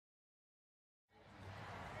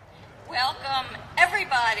Welcome,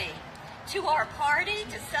 everybody, to our party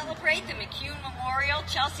to celebrate the McCune Memorial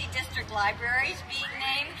Chelsea District Libraries being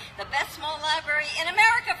named the best small library in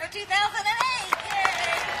America for 2008.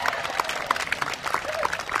 Yay!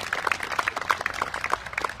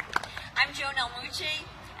 I'm Joan Elmucci,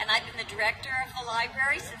 and I've been the director of the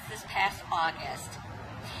library since this past August.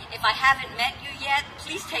 If I haven't met you yet,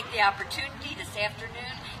 please take the opportunity this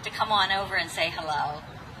afternoon to come on over and say hello.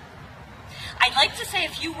 I'd like to say a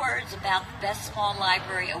few words about the Best Small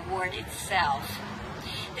Library Award itself.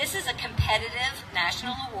 This is a competitive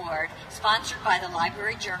national award sponsored by the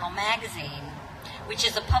Library Journal magazine, which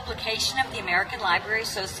is a publication of the American Library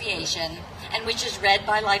Association and which is read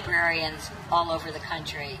by librarians all over the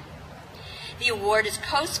country. The award is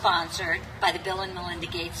co-sponsored by the Bill and Melinda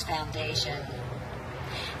Gates Foundation.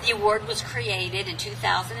 The award was created in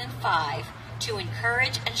 2005 to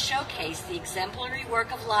encourage and showcase the exemplary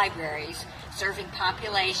work of libraries serving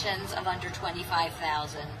populations of under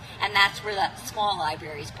 25,000, and that's where the small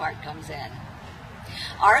libraries part comes in.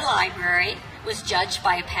 Our library was judged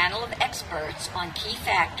by a panel of experts on key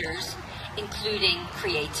factors, including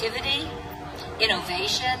creativity,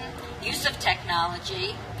 innovation, use of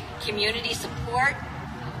technology, community support,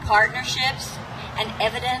 partnerships, and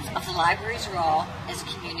evidence of the library's role as a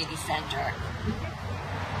community center.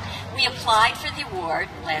 We applied for the award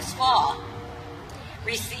last fall,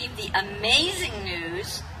 received the amazing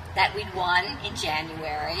news that we'd won in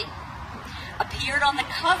January, appeared on the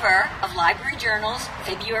cover of Library Journal's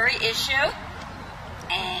February issue,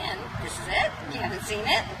 and this is it, if you haven't seen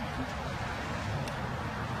it,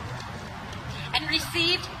 and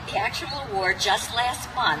received the actual award just last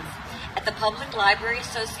month at the Public Library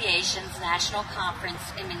Association's National Conference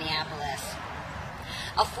in Minneapolis.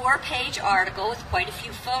 A 4-page article with quite a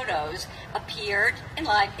few photos appeared in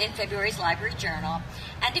February's Library Journal,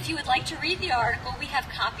 and if you would like to read the article, we have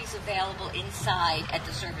copies available inside at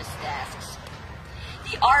the service desks.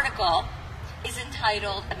 The article is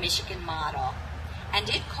entitled A Michigan Model, and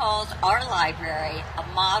it calls our library a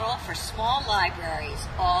model for small libraries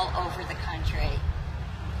all over the country.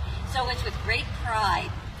 So it's with great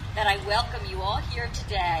pride that I welcome you all here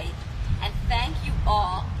today and thank you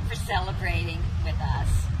all for celebrating with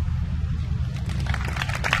us.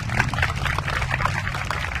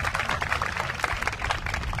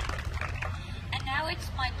 And now it's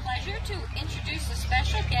my pleasure to introduce a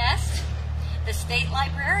special guest, the State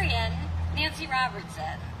Librarian, Nancy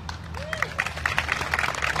Robertson.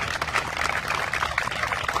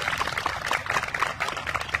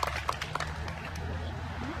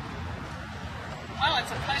 Well,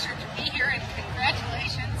 it's a pleasure to be here, and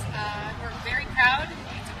congratulations. We're very proud.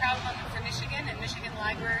 It's a proud moment for Michigan and Michigan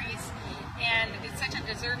libraries, and it's such a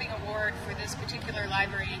deserving award for this particular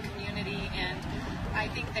library and community. And I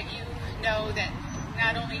think that you know that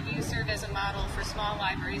not only do you serve as a model for small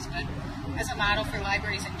libraries, but as a model for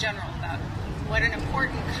libraries in general about what an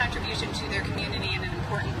important contribution to their community and an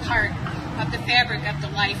important part of the fabric of the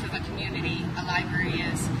life of a community a library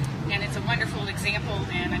is. And it's a wonderful example,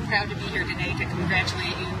 and I'm proud to be here today to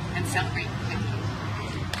congratulate you and celebrate with you.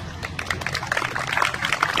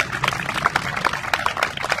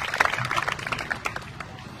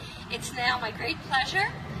 It's now my great pleasure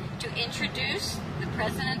to introduce the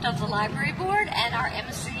President of the Library Board and our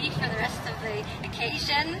MC for the rest of the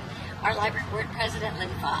occasion, our Library Board President, Lynn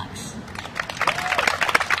Fox.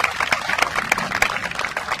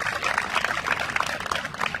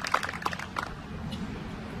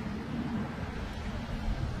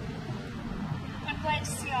 Glad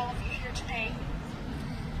to see all of you here today.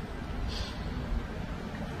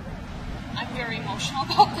 I'm very emotional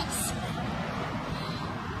about this.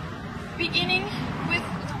 Beginning with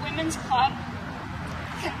the Women's Club,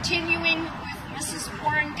 continuing with Mrs.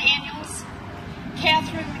 Warren Daniels,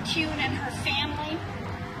 Catherine McCune and her family,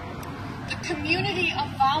 the community of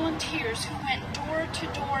volunteers who went door to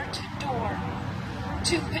door to door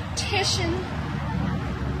to petition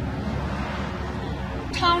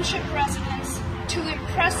township residents to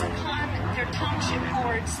impress upon their township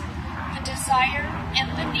boards the desire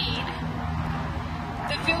and the need.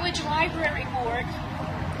 The Village Library Board,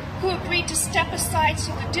 who agreed to step aside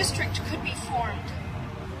so the district could be formed.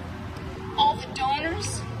 All the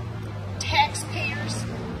donors, taxpayers,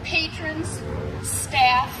 patrons,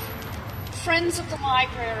 staff, friends of the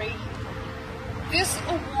library. This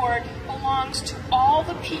award belongs to all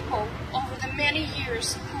the people over the many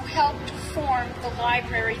years who helped form the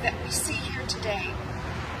library that we see here today.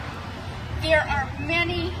 There are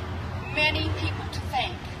many, many people to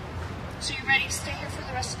thank. So you ready to stay here for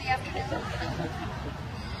the rest of the afternoon?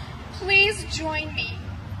 Please join me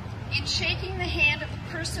in shaking the hand of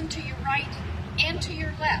the person to your right and to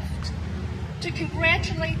your left to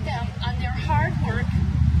congratulate them on their hard work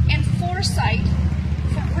and foresight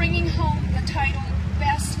for bringing home the title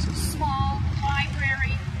Best Small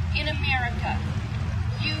Library in America.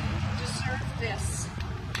 You deserve this.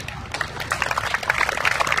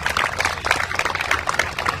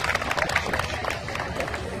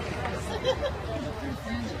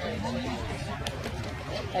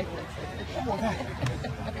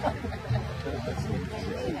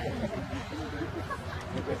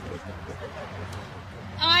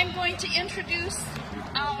 I'm going to introduce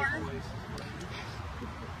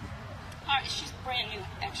she's brand new,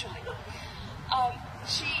 actually.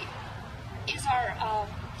 She is our,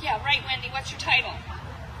 right, Wendy, what's your title?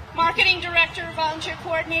 Marketing Director, Volunteer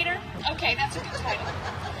Coordinator? Okay, that's a good title.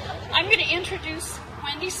 I'm going to introduce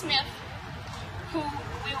Wendy Smith, who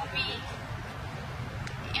will be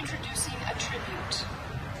introducing a tribute.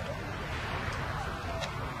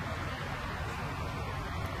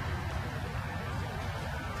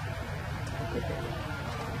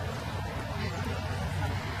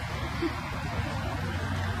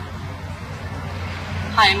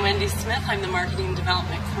 Hi, I'm Wendy Smith. I'm the Marketing and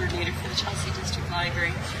Development Coordinator for the Chelsea District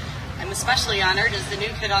Library. I'm especially honored as the new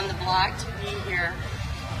kid on the block to be here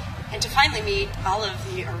and to finally meet all of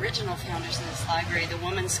the original founders of this library, the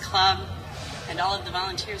Women's Club, and all of the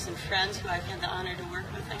volunteers and friends who I've had the honor to work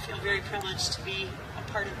with. I feel very privileged to be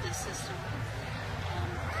a part of this system.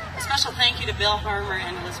 A special thank you to Bill Harmer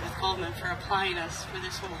and Elizabeth Goldman for applying us for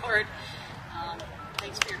this award.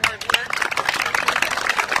 Thanks for your hard work.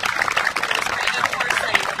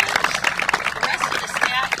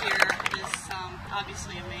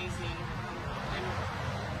 Obviously amazing. I'm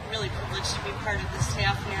really privileged to be part of the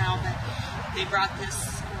staff now, but they brought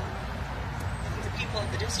this, I think the people of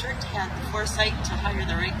the district had the foresight to hire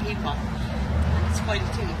the right people. It's quite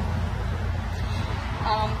a team.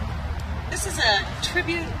 This is a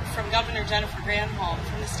tribute from Governor Jennifer Granholm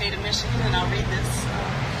from the state of Michigan, and I'll read this.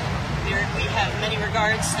 We have many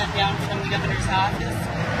regards sent down from the governor's office.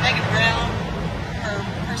 Megan Brown, her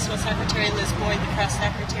personal secretary, Liz Boyd, the press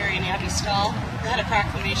secretary, and Abby Stahl, the head of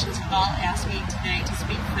proclamations, have all asked me today to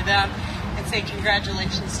speak for them and say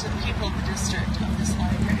congratulations to the people of the district of this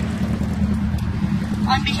library.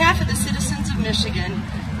 On behalf of the citizens of Michigan,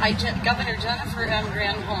 Governor Jennifer M.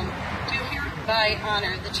 Granholm, do hereby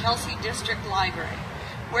honor the Chelsea District Library.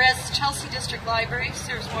 Whereas the Chelsea District Library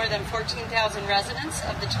serves more than 14,000 residents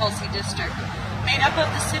of the Chelsea District, made up of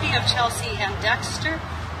the city of Chelsea and Dexter,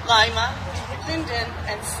 Lima, Linden,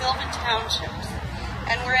 and Sylvan Townships.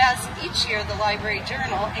 And whereas each year the Library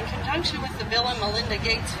Journal, in conjunction with the Bill and Melinda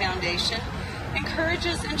Gates Foundation,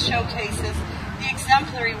 encourages and showcases the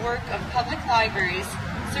exemplary work of public libraries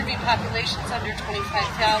serving populations under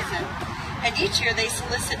 25,000. And each year they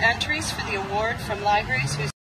solicit entries for the award from libraries whose